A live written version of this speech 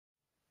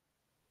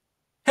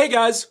Hey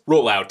guys,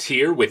 Rollout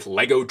here with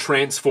LEGO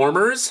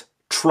Transformers,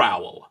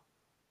 Trowel.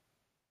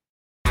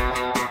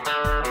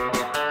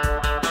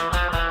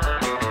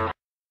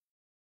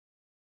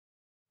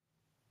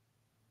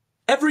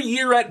 Every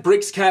year at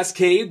Bricks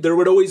Cascade, there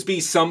would always be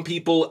some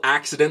people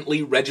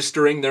accidentally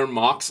registering their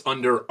mocks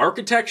under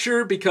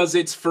architecture because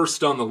it's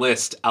first on the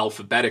list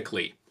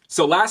alphabetically.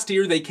 So last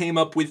year they came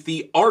up with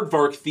the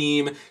Aardvark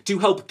theme to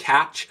help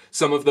catch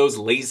some of those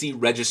lazy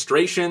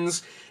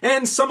registrations,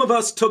 and some of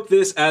us took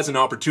this as an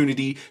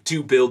opportunity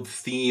to build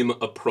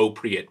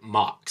theme-appropriate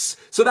mocks.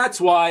 So that's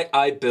why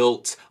I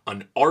built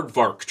an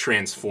Aardvark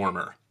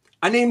transformer.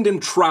 I named him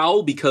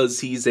Trowel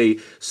because he's a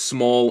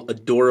small,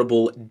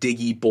 adorable,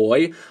 diggy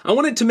boy. I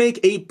wanted to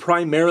make a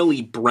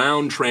primarily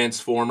brown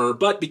transformer,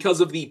 but because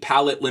of the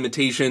palette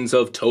limitations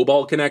of toe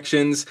ball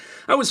connections,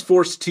 I was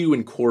forced to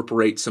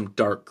incorporate some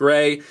dark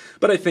gray,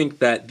 but I think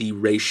that the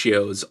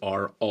ratios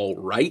are all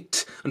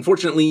right.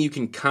 Unfortunately, you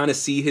can kind of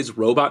see his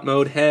robot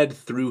mode head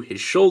through his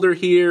shoulder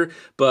here,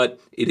 but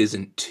it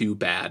isn't too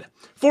bad.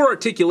 For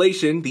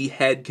articulation, the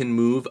head can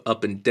move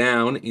up and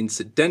down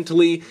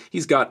incidentally.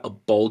 He's got a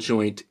ball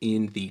joint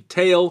in the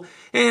tail,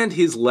 and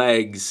his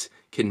legs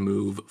can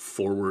move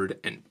forward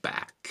and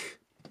back.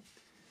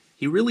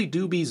 He really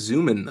do be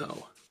zooming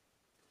though.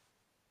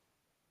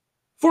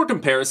 For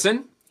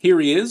comparison, here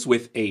he is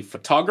with a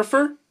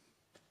photographer.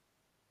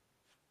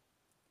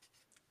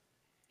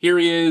 Here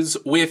he is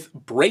with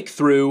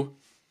breakthrough.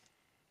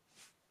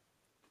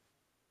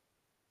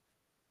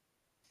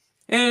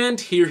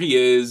 And here he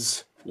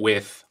is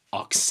with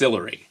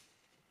auxiliary.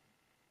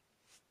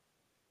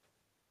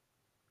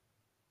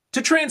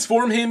 To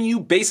transform him,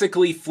 you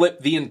basically flip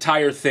the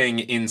entire thing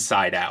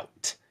inside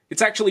out.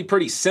 It's actually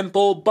pretty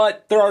simple,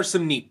 but there are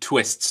some neat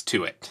twists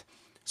to it.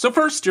 So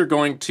first you're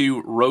going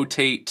to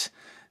rotate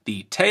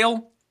the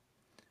tail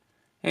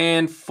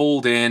and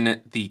fold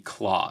in the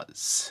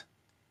claws.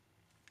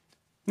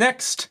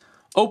 Next,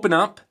 open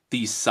up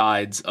the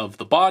sides of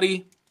the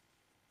body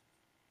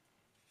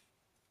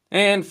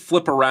and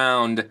flip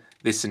around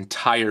this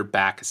entire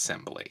back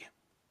assembly.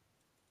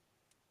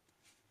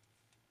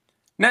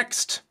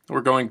 Next,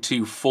 we're going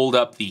to fold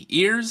up the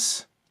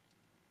ears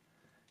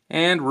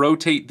and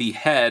rotate the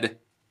head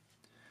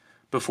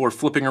before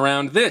flipping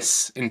around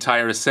this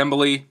entire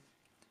assembly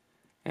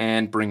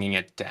and bringing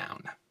it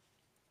down.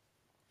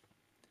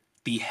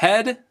 The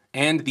head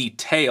and the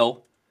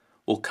tail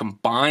will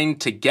combine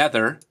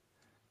together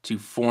to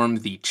form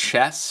the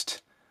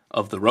chest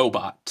of the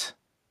robot.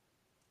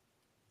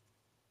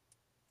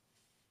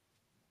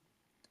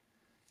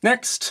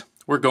 Next,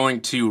 we're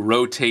going to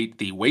rotate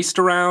the waist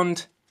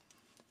around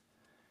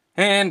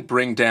and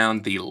bring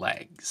down the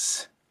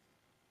legs.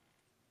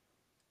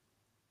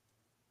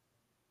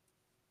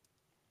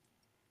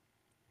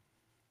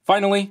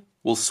 Finally,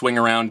 we'll swing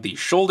around the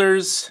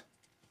shoulders,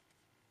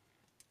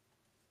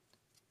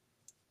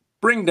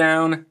 bring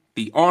down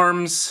the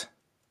arms,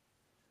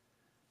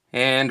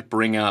 and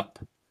bring up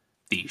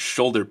the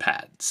shoulder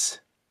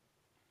pads.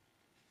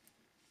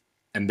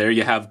 And there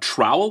you have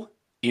Trowel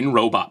in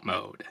robot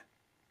mode.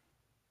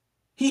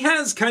 He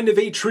has kind of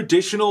a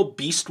traditional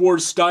Beast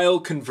Wars style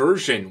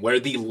conversion where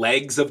the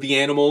legs of the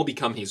animal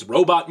become his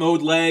robot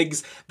mode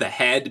legs, the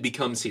head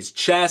becomes his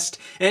chest,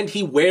 and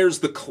he wears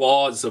the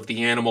claws of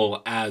the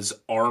animal as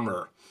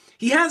armor.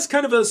 He has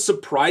kind of a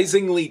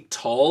surprisingly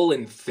tall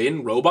and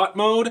thin robot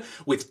mode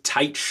with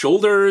tight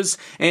shoulders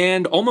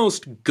and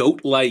almost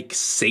goat-like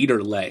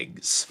satyr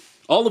legs.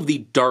 All of the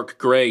dark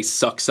gray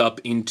sucks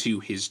up into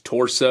his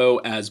torso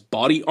as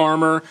body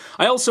armor.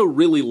 I also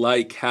really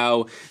like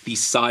how the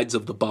sides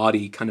of the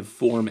body kind of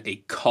form a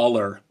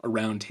collar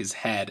around his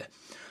head.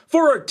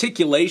 For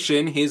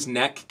articulation, his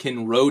neck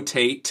can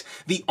rotate.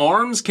 The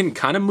arms can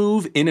kind of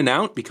move in and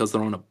out because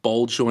they're on a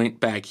ball joint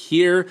back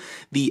here.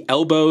 The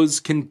elbows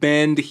can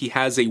bend. He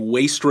has a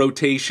waist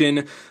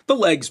rotation. The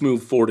legs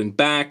move forward and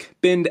back,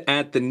 bend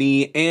at the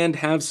knee, and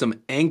have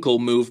some ankle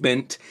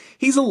movement.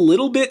 He's a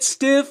little bit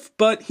stiff,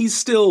 but he's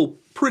still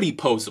pretty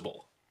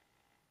poseable.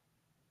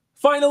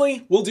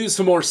 Finally, we'll do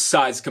some more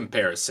size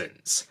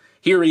comparisons.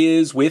 Here he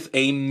is with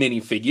a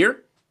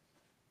minifigure.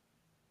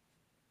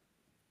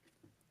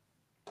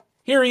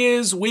 Here he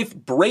is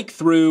with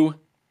breakthrough.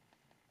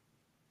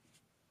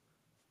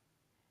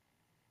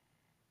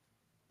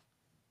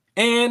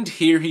 And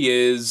here he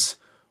is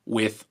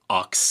with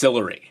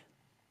auxiliary.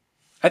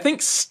 I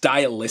think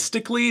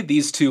stylistically,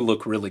 these two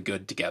look really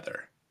good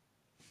together.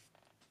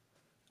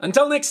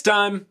 Until next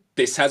time,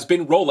 this has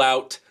been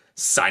Rollout,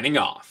 signing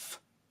off.